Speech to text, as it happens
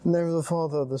In the name of the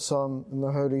Father, the Son, and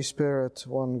the Holy Spirit,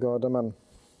 one God, Amen.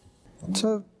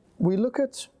 So, we look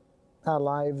at our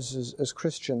lives as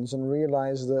Christians and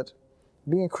realize that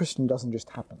being a Christian doesn't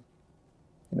just happen.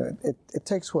 It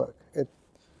takes work.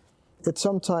 It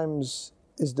sometimes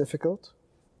is difficult,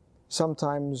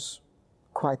 sometimes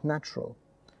quite natural.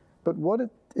 But what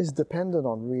it is dependent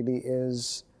on really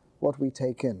is what we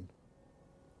take in.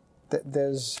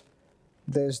 There's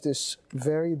this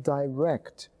very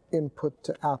direct input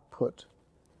to output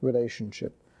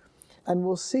relationship. And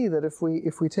we'll see that if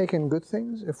we take in good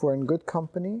things, if we're in good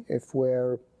company, if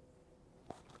we're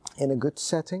in a good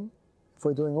setting, if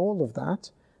we're doing all of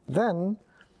that, then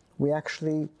we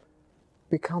actually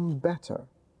become better.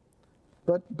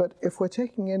 But if we're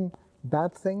taking in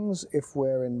bad things, if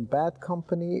we're in bad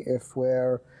company, if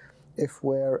we're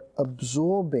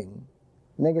absorbing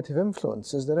negative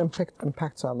influences, that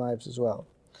impacts our lives as well.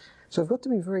 So we've got to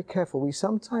be very careful. We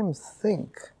sometimes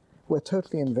think we're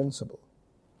totally invincible.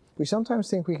 We sometimes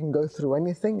think we can go through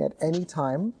anything at any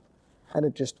time and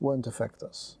it just won't affect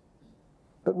us.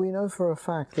 But we know for a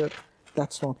fact that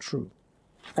that's not true.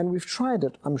 And we've tried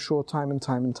it, I'm sure, time and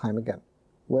time again,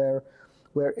 where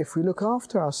if we look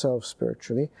after ourselves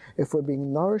spiritually, if we're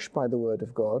being nourished by the Word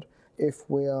of God, if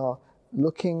we are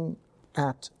looking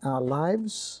at our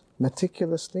lives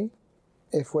meticulously,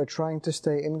 if we're trying to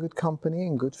stay in good company,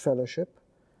 in good fellowship,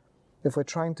 if we're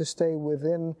trying to stay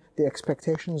within the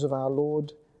expectations of our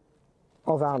Lord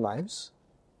of our lives,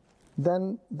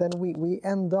 then we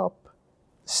end up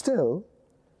still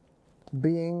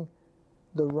being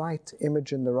the right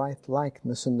image and the right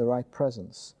likeness and the right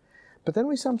presence. But then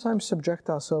we sometimes subject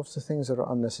ourselves to things that are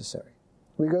unnecessary.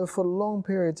 We go for long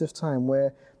periods of time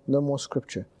where no more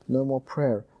scripture, no more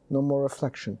prayer, no more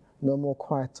reflection, no more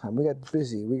quiet time. We get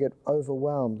busy, we get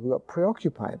overwhelmed, we get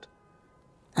preoccupied.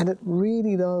 And it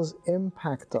really does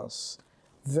impact us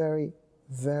very,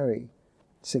 very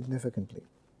significantly.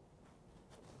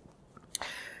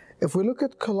 If we look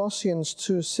at Colossians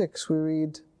 2:6, we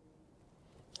read,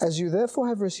 "As you therefore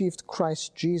have received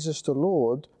Christ Jesus the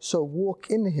Lord, so walk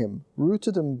in him,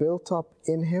 rooted and built up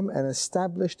in him and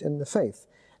established in the faith,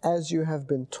 as you have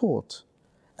been taught,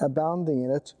 abounding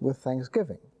in it with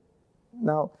thanksgiving."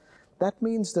 Now, that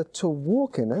means that to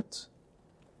walk in it,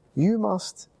 you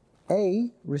must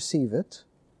A, receive it,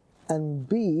 and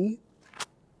B,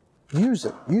 use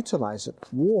it, utilize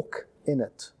it, walk in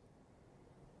it.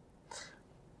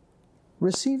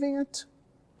 Receiving it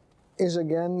is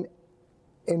again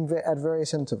at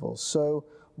various intervals. So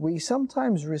we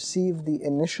sometimes receive the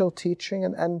initial teaching,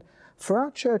 and for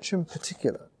our church in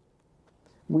particular,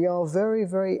 we are very,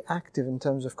 very active in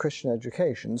terms of Christian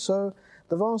education. So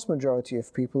the vast majority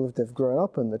of people, if they've grown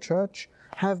up in the church,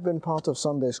 have been part of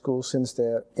Sunday school since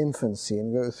their infancy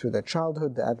and go through their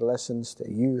childhood, their adolescence,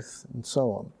 their youth, and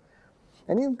so on.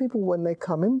 And even people, when they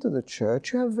come into the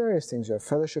church, you have various things. You have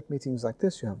fellowship meetings like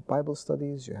this, you have Bible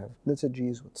studies, you have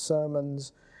liturgies with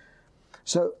sermons.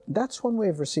 So that's one way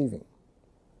of receiving.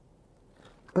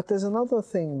 But there's another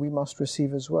thing we must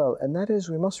receive as well, and that is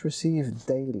we must receive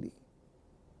daily.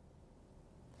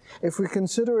 If we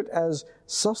consider it as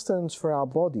sustenance for our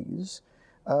bodies,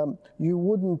 you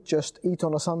wouldn't just eat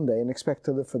on a Sunday and expect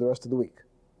to live for the rest of the week.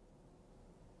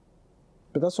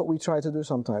 But that's what we try to do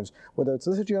sometimes. Whether it's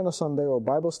liturgy on a Sunday or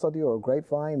Bible study or a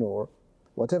grapevine or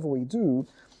whatever we do,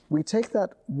 we take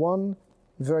that one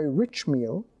very rich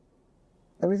meal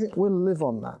and we think we'll live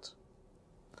on that.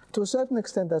 To a certain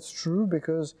extent that's true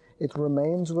because it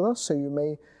remains with us, so you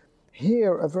may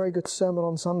hear a very good sermon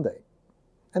on Sunday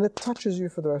and it touches you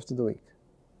for the rest of the week.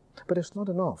 But it's not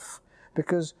enough,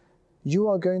 because you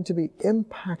are going to be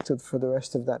impacted for the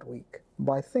rest of that week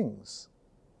by things.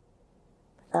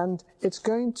 And it's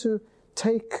going to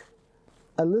take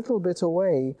a little bit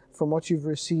away from what you've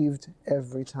received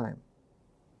every time.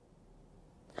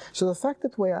 So the fact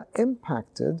that we are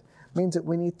impacted means that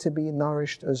we need to be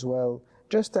nourished as well.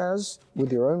 Just as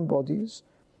with your own bodies,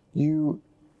 you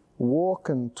walk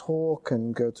and talk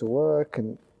and go to work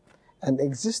and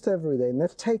exist every day, and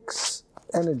that takes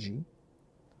energy,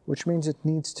 which means it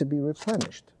needs to be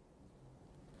replenished.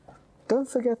 Don't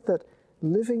forget that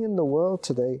living in the world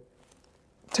today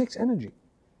takes energy.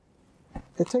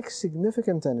 It takes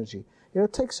significant energy.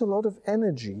 It takes a lot of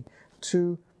energy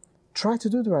to try to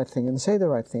do the right thing and say the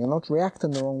right thing and not react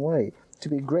in the wrong way, to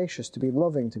be gracious, to be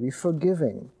loving, to be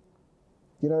forgiving.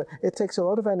 It takes a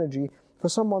lot of energy for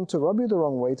someone to rub you the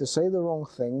wrong way, to say the wrong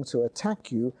thing, to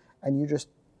attack you, and you just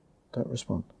don't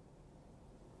respond.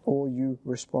 Or you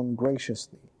respond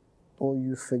graciously, or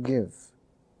you forgive.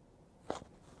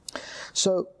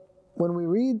 So, when we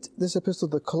read this epistle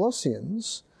to the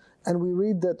Colossians, and we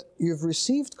read that you've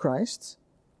received Christ,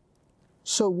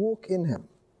 So walk in Him.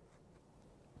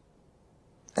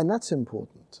 And that's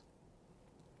important.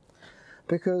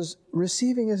 Because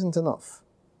receiving isn't enough.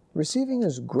 Receiving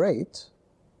is great,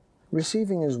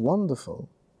 receiving is wonderful,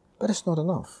 but it's not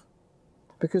enough.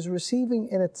 Because receiving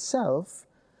in itself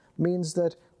means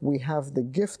that we have the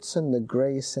gifts and the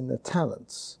grace and the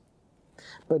talents.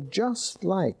 But just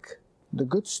like the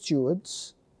good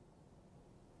stewards,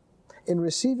 in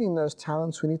receiving those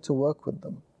talents, we need to work with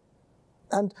them.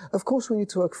 And of course, we need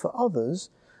to work for others,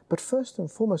 but first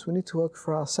and foremost, we need to work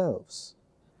for ourselves.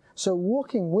 So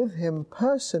walking with Him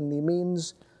personally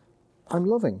means I'm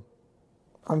loving,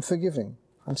 I'm forgiving,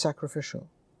 I'm sacrificial.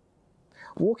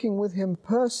 Walking with Him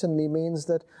personally means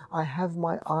that I have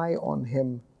my eye on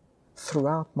Him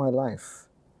throughout my life,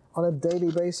 on a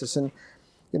daily basis. And,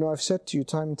 I've said to you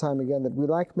time and time again that we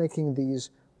like making these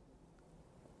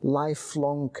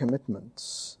lifelong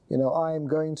commitments. I'm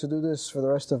going to do this for the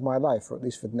rest of my life, or at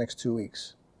least for the next 2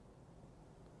 weeks.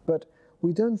 But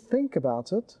we don't think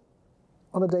about it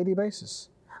on a daily basis.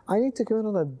 I need to commit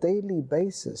on a daily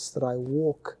basis that I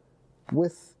walk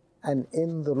with and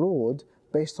in the Lord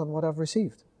based on what I've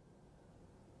received.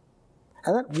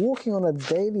 And that walking on a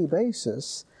daily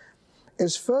basis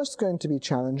is first going to be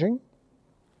challenging,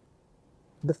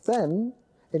 but then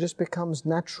it just becomes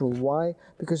natural. Why?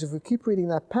 Because if we keep reading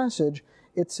that passage,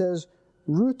 it says,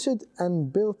 rooted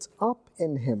and built up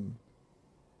in Him.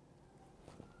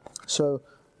 So,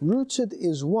 rooted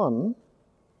is one.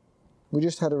 We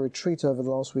just had a retreat over the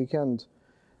last weekend.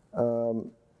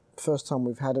 First time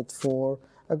we've had it for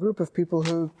a group of people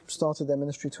who started their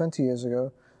ministry 20 years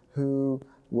ago, who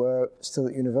were still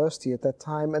at university at that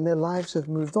time, and their lives have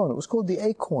moved on. It was called the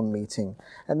Acorn Meeting,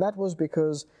 and that was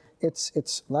because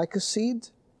it's like a seed,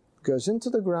 goes into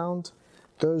the ground,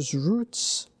 those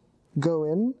roots go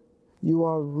in, you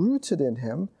are rooted in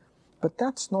Him, but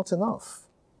that's not enough.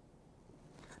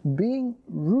 Being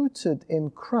rooted in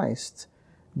Christ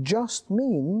just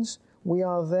means we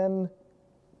are then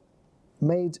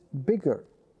made bigger.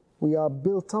 We are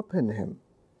built up in Him.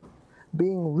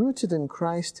 Being rooted in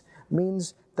Christ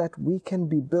means that we can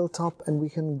be built up and we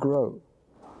can grow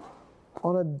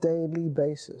on a daily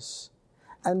basis.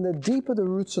 And the deeper the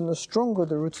roots and the stronger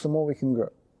the roots, the more we can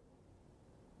grow.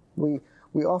 We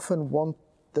often want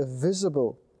the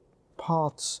visible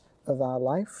parts of our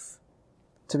life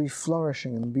to be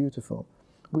flourishing and beautiful.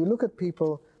 We look at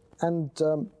people and,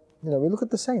 we look at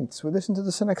the saints. We listen to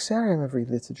the Synaxarium every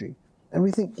liturgy. And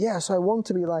we think, yes, I want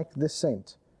to be like this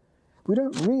saint. We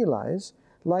don't realize,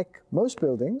 like most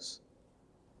buildings,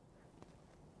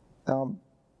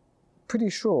 pretty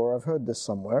sure, I've heard this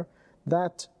somewhere,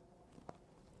 that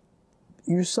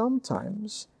you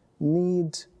sometimes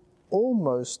need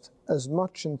almost as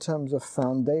much in terms of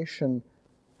foundation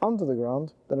under the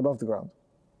ground than above the ground.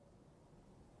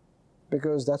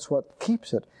 Because that's what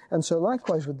keeps it. And so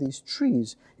likewise with these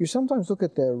trees, you sometimes look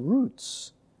at their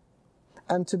roots,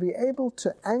 and to be able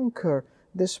to anchor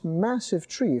this massive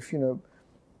tree, if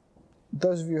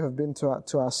those of you who have been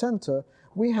to our center,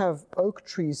 we have oak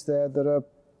trees there that are,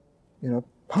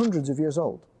 hundreds of years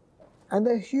old. And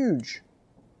they're huge.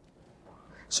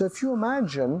 So if you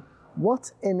imagine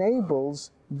what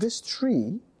enables this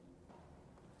tree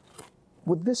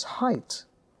with this height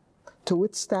to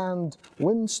withstand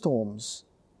windstorms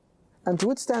and to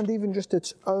withstand even just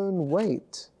its own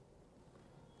weight,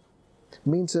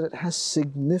 means that it has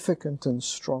significant and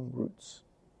strong roots.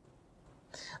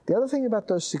 The other thing about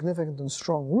those significant and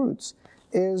strong roots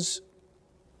is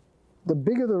the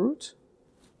bigger the root,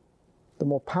 the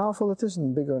more powerful it is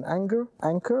and the bigger an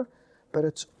anchor, but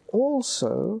it's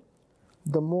also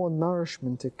the more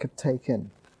nourishment it could take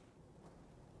in.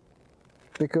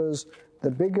 Because the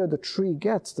bigger the tree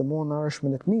gets, the more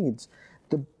nourishment it needs.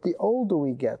 The older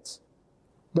we get,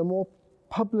 the more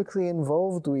publicly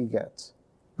involved we get,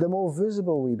 the more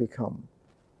visible we become,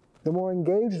 the more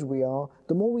engaged we are,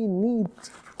 the more we need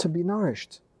to be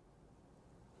nourished.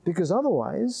 Because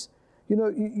otherwise,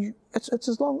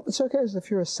 it's okay as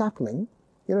if you're a sapling.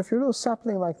 If you're a little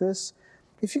sapling like this,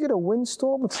 if you get a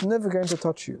windstorm, it's never going to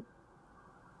touch you.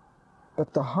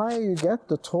 But the higher you get,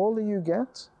 the taller you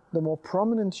get, the more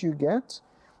prominent you get,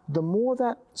 the more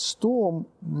that storm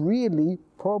really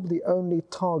probably only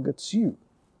targets you.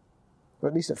 Or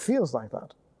at least it feels like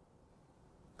that.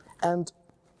 And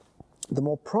the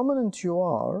more prominent you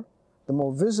are, the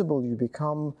more visible you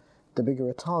become, the bigger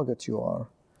a target you are.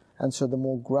 And so the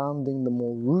more grounding, the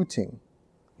more rooting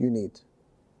you need.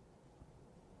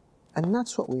 And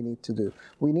that's what we need to do.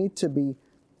 We need to be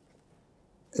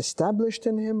established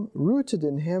in Him, rooted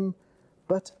in Him,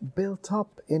 but built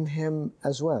up in Him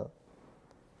as well.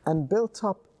 And built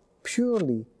up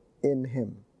purely in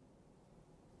Him.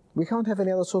 We can't have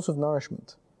any other source of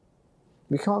nourishment.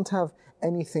 We can't have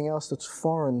anything else that's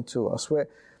foreign to us.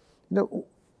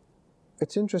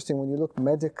 It's interesting when you look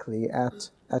medically at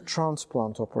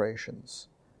transplant operations.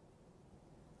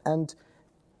 And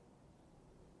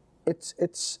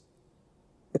it's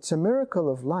a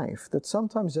miracle of life that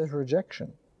sometimes there's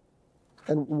rejection.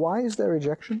 And why is there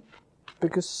rejection?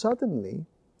 Because suddenly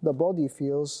the body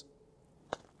feels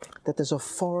that there's a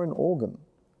foreign organ,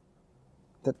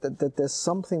 that there's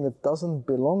something that doesn't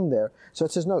belong there. So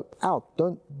it says, no, out,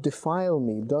 don't defile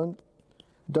me, don't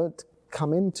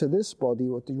come into this body,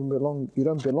 you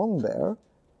don't belong there,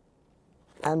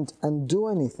 and do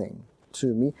anything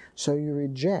to me, so you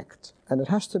reject. And it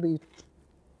has to be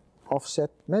offset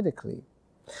medically.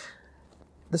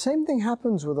 The same thing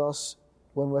happens with us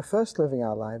when we're first living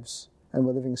our lives and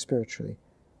we're living spiritually.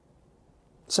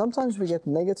 Sometimes we get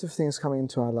negative things coming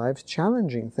into our lives,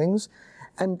 challenging things,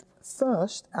 and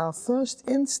our first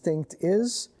instinct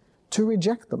is to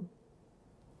reject them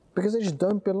because they just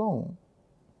don't belong.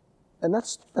 And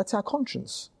that's our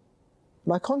conscience.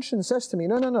 My conscience says to me,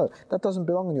 no, that doesn't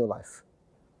belong in your life.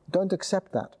 Don't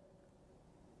accept that.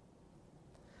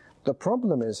 The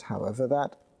problem is, however,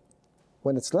 that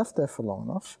when it's left there for long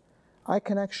enough, I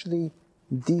can actually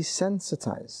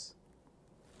desensitize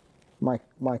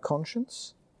my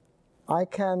conscience. I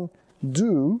can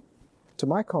do to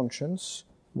my conscience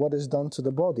what is done to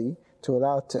the body to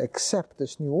allow it to accept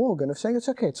this new organ of saying, it's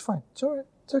okay, it's fine, it's all right,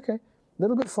 it's okay. A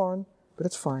little bit foreign, but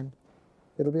it's fine.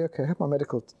 It'll be okay. I hope my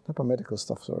medical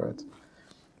stuff's all right.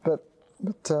 But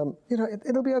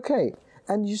it'll be okay.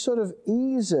 And you sort of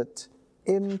ease it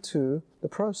into the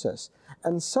process.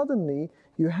 And suddenly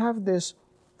you have this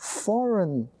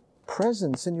foreign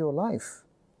presence in your life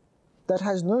that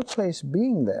has no place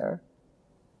being there.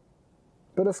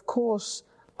 But of course,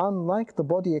 unlike the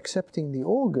body accepting the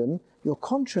organ, your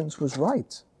conscience was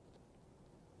right.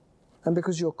 And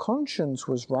because your conscience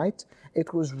was right,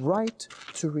 it was right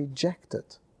to reject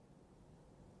it.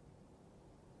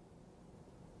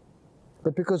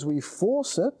 But because we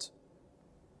force it,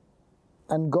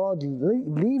 and God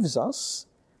leaves us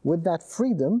with that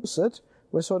freedom,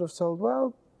 we're sort of told,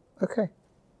 well, okay,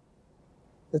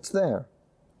 it's there.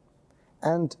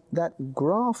 And that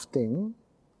grafting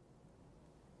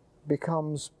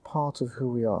becomes part of who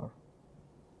we are.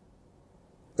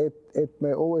 It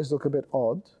may always look a bit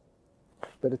odd,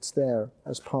 but it's there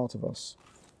as part of us.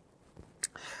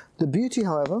 The beauty,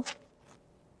 however,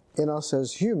 in us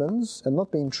as humans, and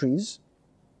not being trees,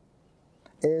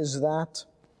 is that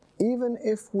even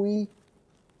if we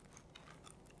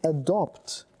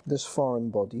adopt this foreign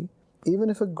body, even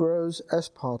if it grows as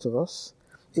part of us,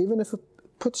 even if it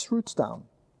puts roots down,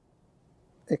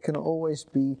 it can always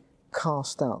be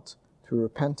cast out through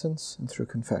repentance and through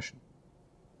confession.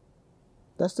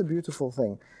 That's the beautiful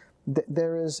thing.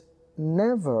 There is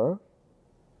never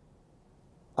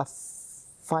a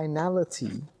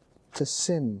finality to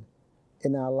sin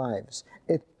in our lives.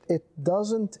 It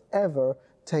doesn't ever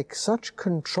take such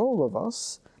control of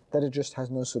us that it just has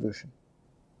no solution.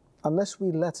 Unless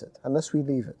we let it, unless we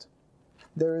leave it.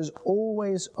 There is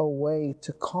always a way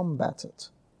to combat it.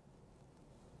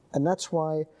 And that's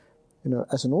why,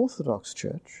 as an Orthodox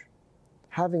church,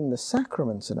 having the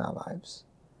sacraments in our lives,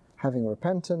 having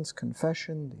repentance,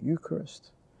 confession, the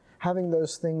Eucharist, having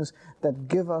those things that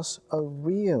give us a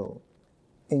real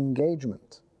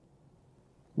engagement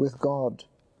with God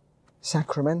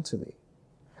sacramentally,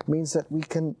 means that we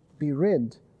can be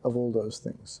rid of all those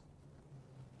things.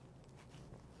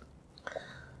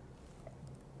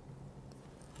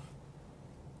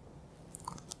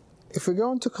 If we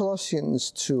go on to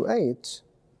Colossians 2:8,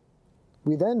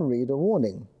 we then read a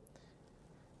warning.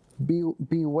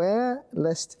 Beware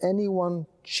lest anyone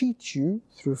cheat you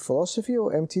through philosophy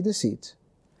or empty deceit,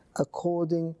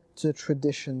 according to the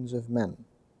traditions of men.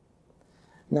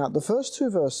 Now, the first two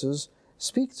verses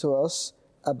speak to us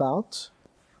about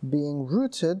being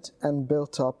rooted and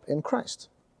built up in Christ.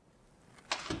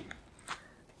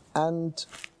 And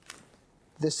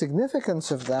the significance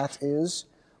of that is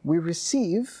we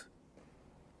receive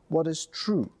what is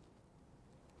true,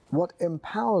 what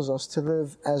empowers us to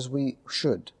live as we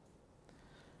should.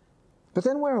 But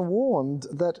then we're warned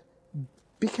that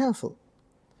be careful,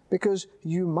 because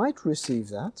you might receive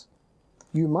that,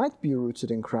 you might be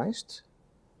rooted in Christ,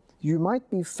 you might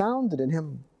be founded in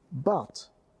Him, but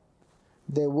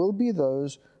there will be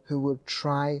those who will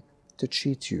try to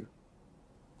cheat you.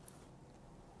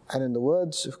 And in the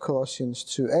words of Colossians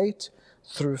 2:8,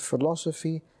 through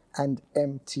philosophy and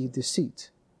empty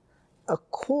deceit,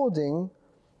 according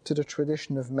to the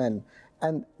tradition of men.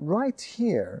 And right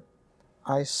here,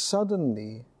 I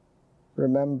suddenly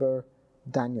remember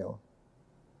Daniel.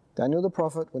 Daniel the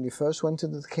prophet, when he first went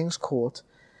into the king's court,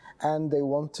 and they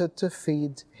wanted to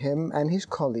feed him and his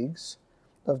colleagues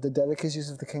of the delicacies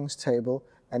of the king's table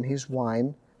and his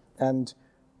wine, and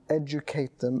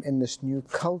educate them in this new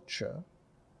culture,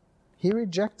 he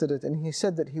rejected it, and he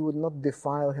said that he would not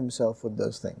defile himself with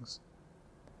those things.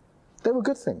 They were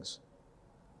good things.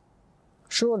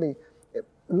 Surely, if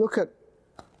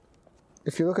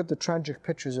you look at the tragic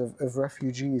pictures of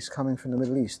refugees coming from the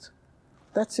Middle East,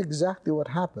 that's exactly what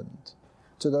happened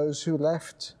to those who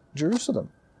left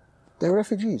Jerusalem. They were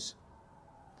refugees.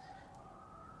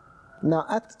 Now,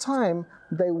 at the time,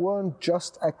 they weren't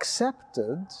just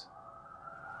accepted,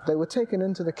 they were taken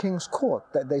into the king's court.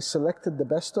 They selected the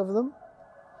best of them,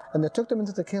 and they took them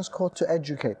into the king's court to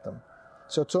educate them.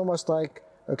 So it's almost like,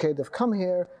 okay, they've come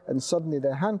here, and suddenly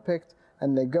they're handpicked,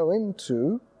 and they go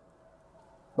into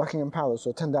Buckingham Palace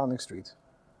or 10 Downing Street.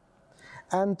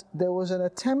 And there was an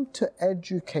attempt to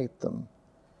educate them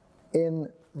in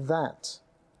that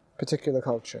particular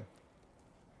culture,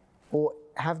 or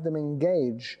have them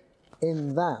engage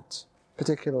in that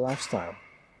particular lifestyle.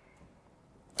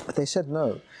 But they said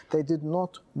no. They did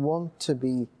not want to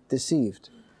be deceived.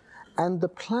 And the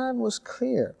plan was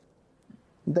clear.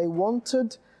 They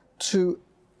wanted to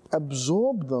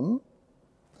absorb them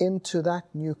into that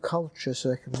new culture so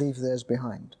they could leave theirs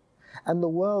behind. And the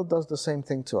world does the same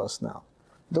thing to us now.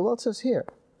 The world says, here,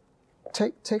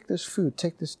 take this food,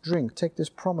 take this drink, take this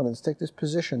prominence, take this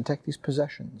position, take these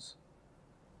possessions.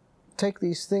 Take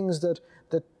these things that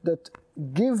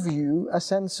give you a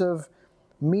sense of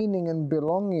meaning and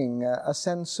belonging, a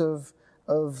sense of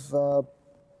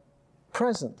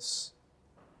presence.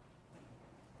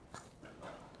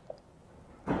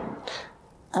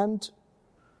 And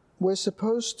we're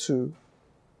supposed to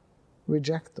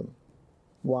reject them.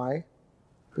 Why?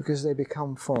 Because they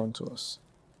become foreign to us.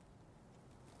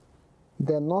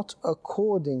 They're not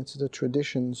according to the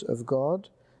traditions of God,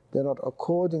 they're not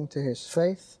according to His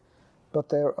faith, but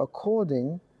they're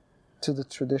according to the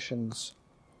traditions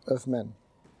of men.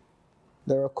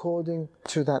 They're according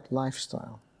to that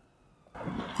lifestyle.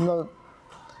 No,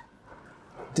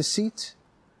 deceit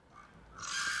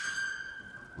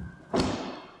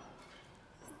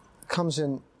comes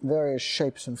in various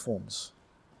shapes and forms.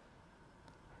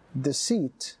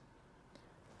 Deceit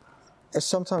is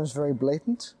sometimes very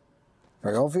blatant,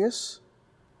 very obvious,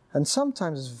 and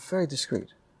sometimes it's very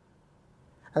discreet.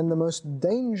 And the most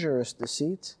dangerous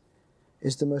deceit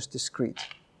is the most discreet.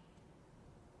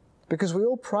 Because we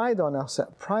all pride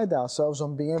ourselves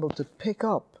on being able to pick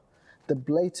up the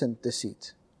blatant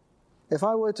deceit. If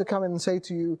I were to come in and say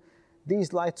to you,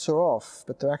 these lights are off,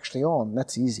 but they're actually on,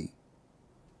 that's easy.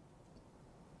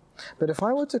 But if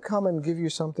I were to come and give you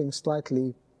something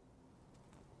slightly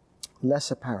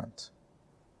less apparent,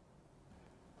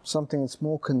 something that's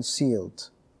more concealed,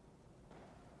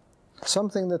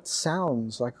 something that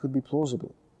sounds like it could be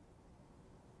plausible,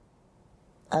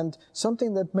 and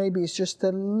something that maybe is just a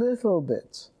little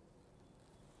bit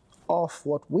off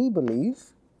what we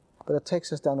believe, but it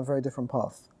takes us down a very different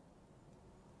path,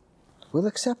 we'll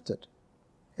accept it.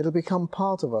 It'll become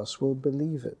part of us. We'll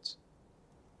believe it.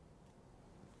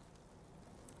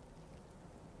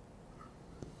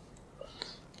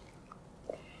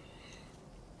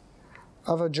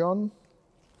 Ava John,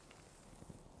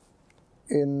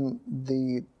 in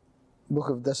the Book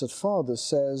of Desert Fathers,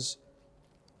 says,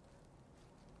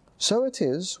 "So it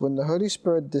is when the Holy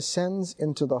Spirit descends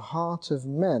into the heart of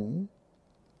men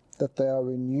that they are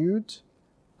renewed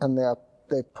and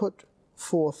they put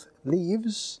forth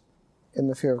leaves in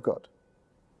the fear of God."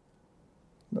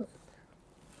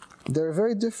 There are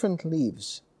very different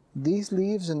leaves. These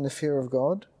leaves in the fear of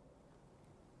God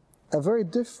are very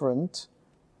different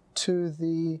to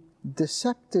the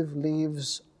deceptive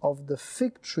leaves of the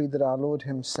fig tree that our Lord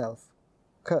Himself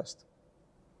cursed.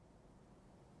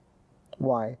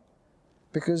 Why?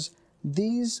 Because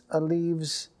these are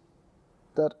leaves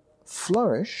that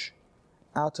flourish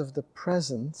out of the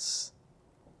presence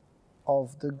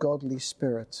of the godly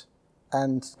Spirit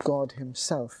and God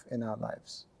Himself in our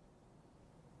lives.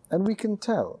 And we can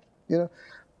tell, we're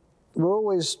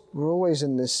always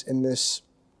in this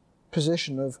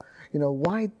position of,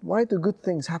 why do good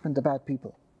things happen to bad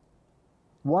people?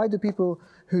 Why do people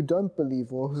who don't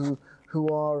believe, or who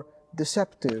are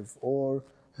deceptive, or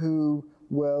who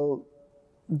will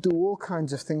do all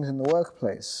kinds of things in the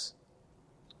workplace,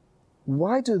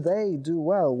 why do they do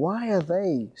well? Why are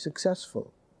they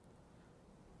successful?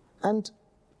 And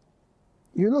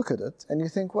you look at it and you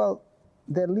think, well,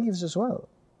 they're leaves as well.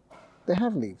 They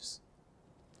have leaves.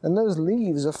 And those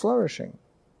leaves are flourishing.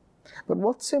 But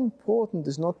what's important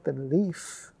is not the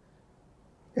leaf,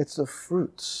 It's the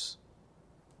fruits.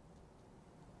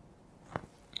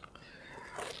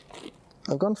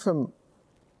 I've gone from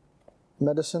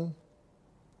medicine,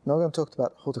 now we're going to talk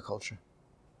about horticulture.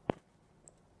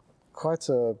 Quite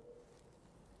an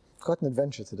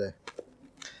adventure today.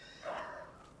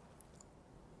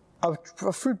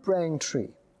 A fruit-bearing tree.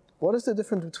 What is the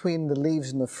difference between the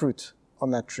leaves and the fruit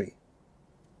on that tree?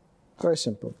 Very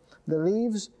simple. The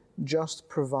leaves just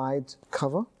provide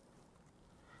cover,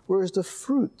 whereas the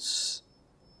fruits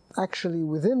actually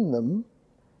within them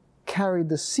carry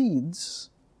the seeds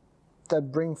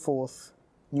that bring forth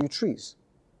new trees.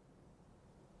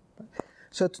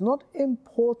 So it's not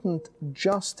important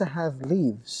just to have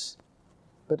leaves,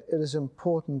 but it is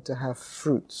important to have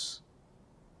fruits.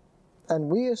 And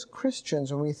we as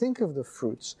Christians, when we think of the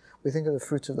fruits, we think of the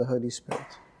fruits of the Holy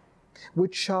Spirit,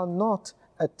 which are not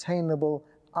attainable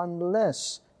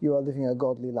unless you are living a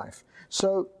godly life.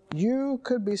 So you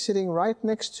could be sitting right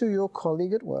next to your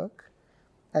colleague at work,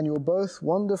 and you're both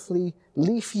wonderfully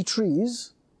leafy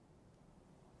trees.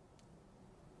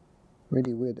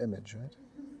 Really weird image, right?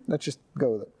 Let's just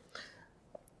go with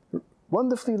it.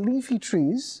 Wonderfully leafy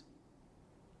trees,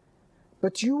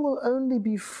 but you will only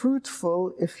be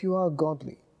fruitful if you are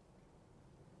godly.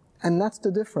 And that's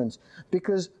the difference,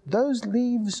 because those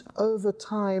leaves over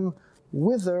time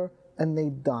wither and they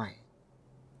die.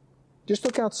 Just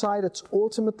look outside, it's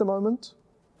autumn at the moment.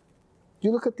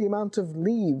 You look at the amount of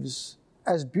leaves,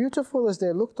 as beautiful as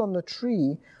they looked on the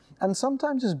tree, and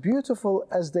sometimes as beautiful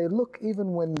as they look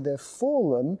even when they're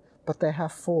fallen, but they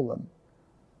have fallen.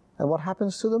 And what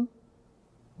happens to them?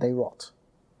 They rot,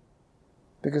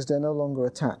 because they're no longer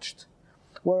attached.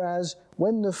 Whereas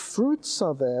when the fruits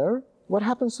are there, what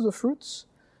happens to the fruits?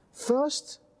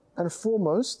 First and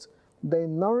foremost, they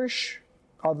nourish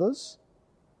others,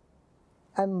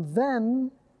 and then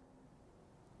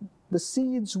the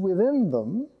seeds within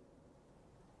them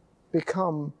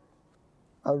become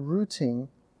a rooting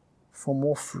for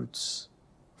more fruits,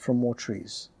 from more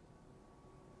trees.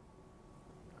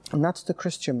 And that's the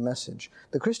Christian message.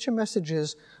 The Christian message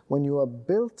is when you are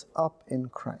built up in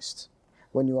Christ,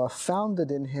 when you are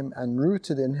founded in Him and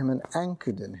rooted in Him and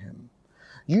anchored in Him,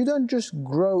 you don't just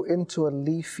grow into a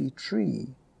leafy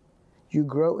tree, you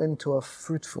grow into a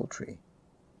fruitful tree.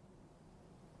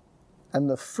 And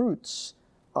the fruits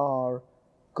are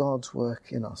God's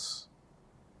work in us.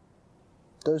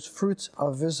 Those fruits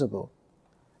are visible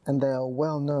and they are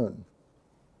well known.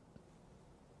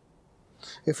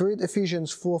 If we read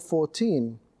Ephesians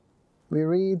 4:14, we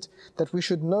read that we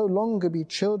should no longer be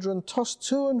children tossed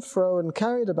to and fro and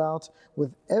carried about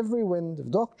with every wind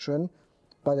of doctrine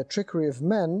by the trickery of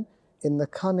men in the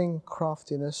cunning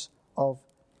craftiness of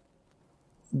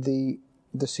the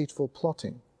deceitful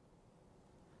plotting.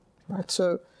 Right?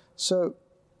 So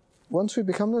once we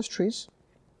become those trees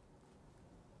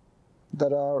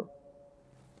that are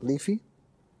leafy,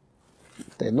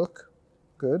 they look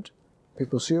good,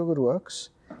 people see your good works,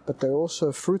 but they're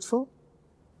also fruitful.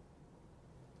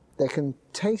 They can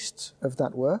taste of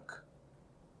that work,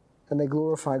 and they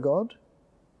glorify God.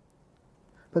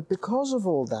 But because of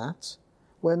all that,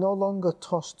 we're no longer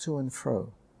tossed to and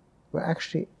fro. We're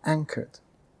actually anchored.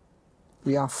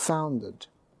 We are founded.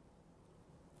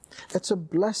 It's a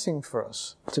blessing for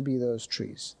us to be those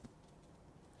trees.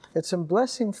 It's a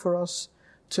blessing for us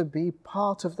to be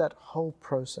part of that whole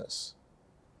process.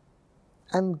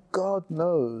 And God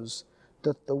knows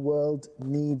that the world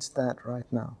needs that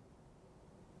right now.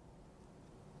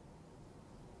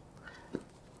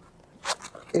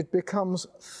 It becomes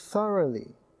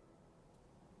thoroughly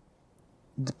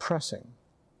depressing,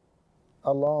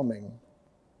 alarming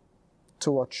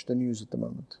to watch the news at the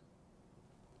moment.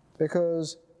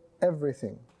 Because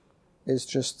everything is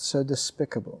just so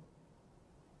despicable.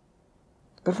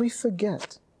 But we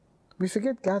forget. We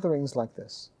forget gatherings like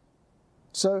this.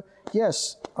 So,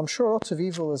 yes, I'm sure lots of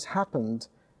evil has happened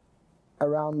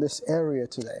around this area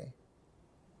today.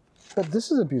 But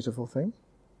this is a beautiful thing.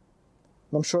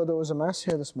 I'm sure there was a mass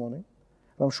here this morning.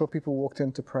 And I'm sure people walked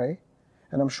in to pray.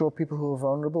 And I'm sure people who were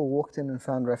vulnerable walked in and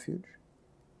found refuge.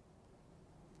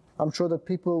 I'm sure that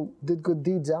people did good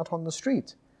deeds out on the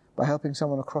street by helping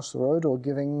someone across the road or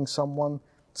giving someone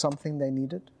something they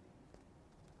needed.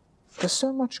 There's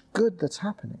so much good that's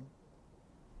happening.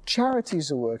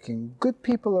 Charities are working. Good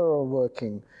people are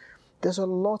working. There's a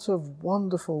lot of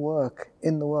wonderful work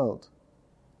in the world.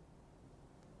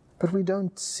 But we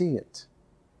don't see it.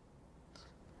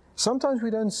 Sometimes we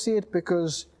don't see it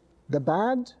because the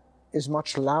bad is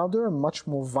much louder and much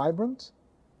more vibrant.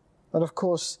 And of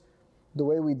course, the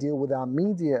way we deal with our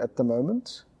media at the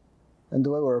moment and the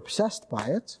way we're obsessed by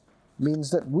it means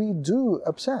that we do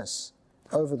obsess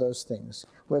over those things.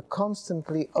 we're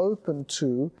constantly open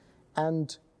to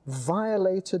and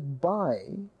violated by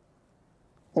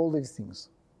all these things.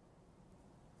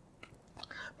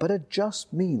 But it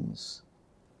just means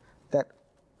that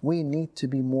we need to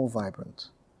be more vibrant.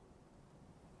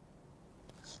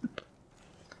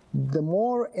 The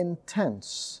more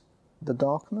intense the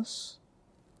darkness,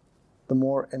 the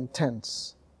more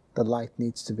intense the light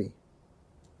needs to be.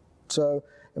 So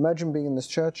imagine being in this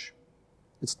church,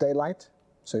 it's daylight,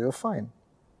 so you're fine.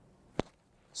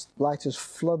 Light is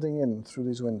flooding in through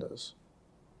these windows.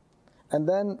 And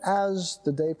then as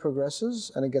the day progresses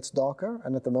and it gets darker,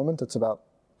 and at the moment it's about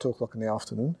 2 o'clock in the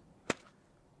afternoon,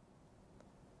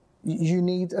 you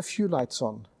need a few lights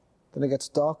on. Then it gets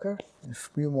darker, and a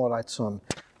few more lights on.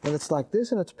 When it's like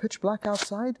this and it's pitch black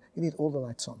outside, you need all the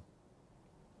lights on.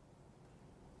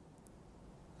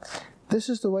 This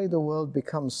is the way the world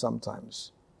becomes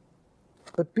sometimes.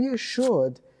 But be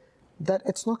assured that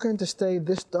it's not going to stay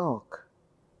this dark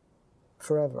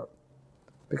forever,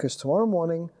 because tomorrow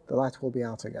morning the light will be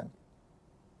out again.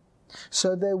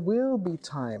 So there will be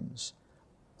times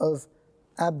of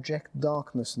abject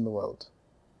darkness in the world,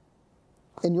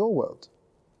 in your world,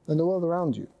 in the world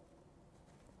around you.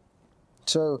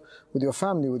 So with your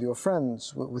family, with your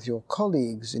friends, with your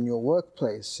colleagues, in your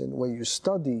workplace, in where you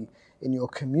study, in your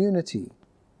community,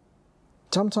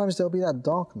 sometimes there'll be that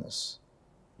darkness.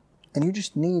 And you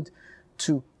just need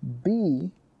to be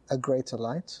a greater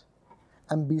light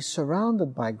and be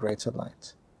surrounded by greater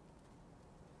light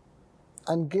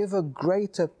and give a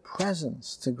greater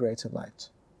presence to greater light.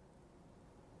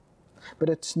 But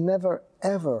it's never,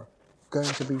 ever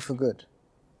going to be for good,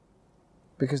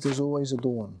 because there's always a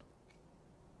dawn.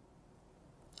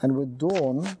 And with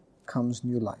dawn comes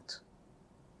new light,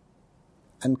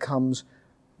 and comes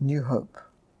new hope.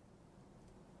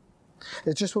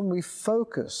 It's just when we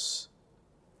focus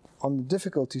on the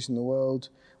difficulties in the world,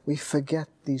 we forget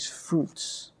these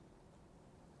fruits.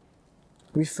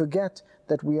 We forget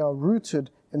that we are rooted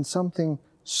in something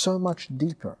so much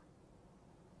deeper.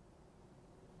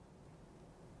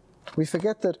 We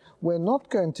forget that we're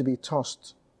not going to be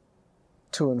tossed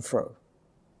to and fro,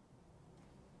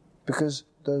 because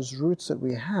those roots that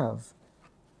we have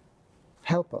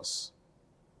help us.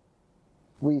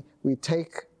 We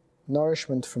take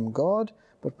nourishment from God,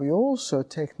 but we also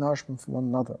take nourishment from one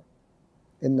another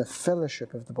in the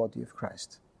fellowship of the body of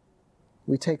Christ.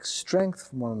 We take strength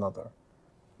from one another.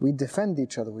 We defend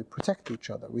each other, we protect each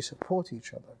other, we support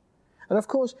each other. And of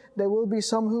course, there will be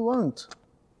some who won't.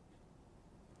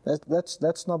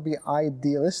 Let's not be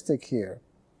idealistic here.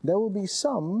 There will be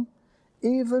some,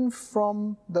 even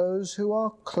from those who are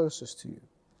closest to you,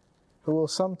 who will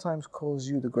sometimes cause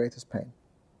you the greatest pain.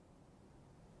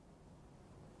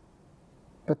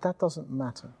 But that doesn't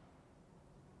matter,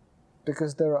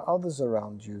 because there are others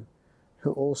around you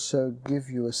who also give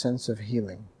you a sense of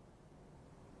healing.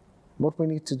 What we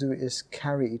need to do is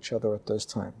carry each other at those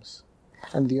times.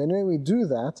 And the only way we do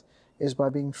that is by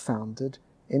being founded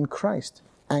in Christ,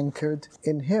 anchored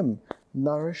in Him,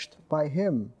 nourished by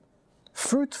Him,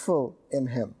 fruitful in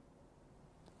Him.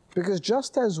 Because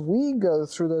just as we go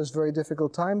through those very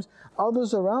difficult times,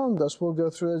 others around us will go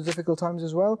through those difficult times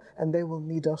as well, and they will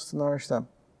need us to nourish them.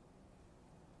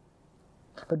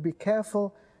 But be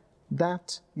careful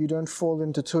that you don't fall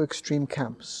into two extreme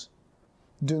camps.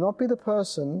 Do not be the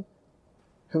person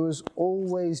who is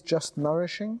always just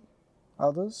nourishing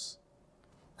others,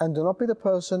 and do not be the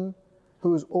person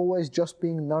who is always just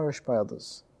being nourished by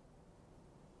others.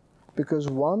 Because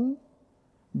one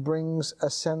brings a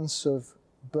sense of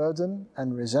burden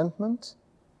and resentment,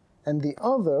 and the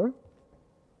other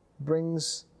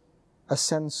brings a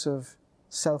sense of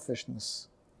selfishness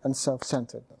and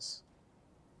self-centeredness.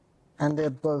 And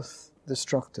they're both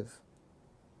destructive.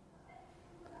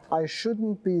 I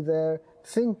shouldn't be there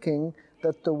thinking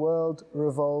that the world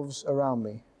revolves around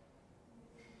me.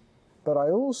 But I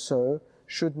also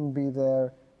shouldn't be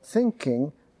there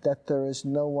thinking that there is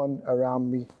no one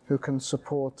around me who can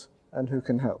support and who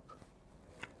can help.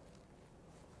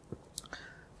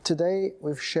 Today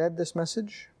we've shared this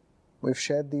message, we've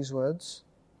shared these words.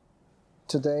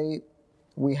 Today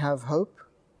we have hope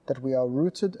that we are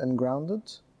rooted and grounded.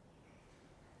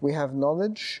 We have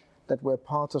knowledge that we're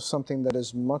part of something that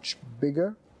is much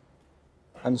bigger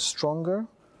and stronger.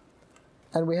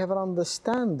 And we have an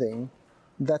understanding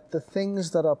that the things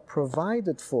that are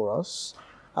provided for us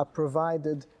are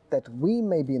provided that we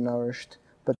may be nourished,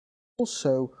 but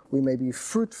also we may be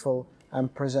fruitful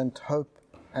and present hope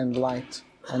and light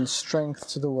and strength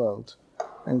to the world.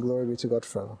 And glory be to God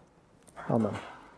forever. Amen.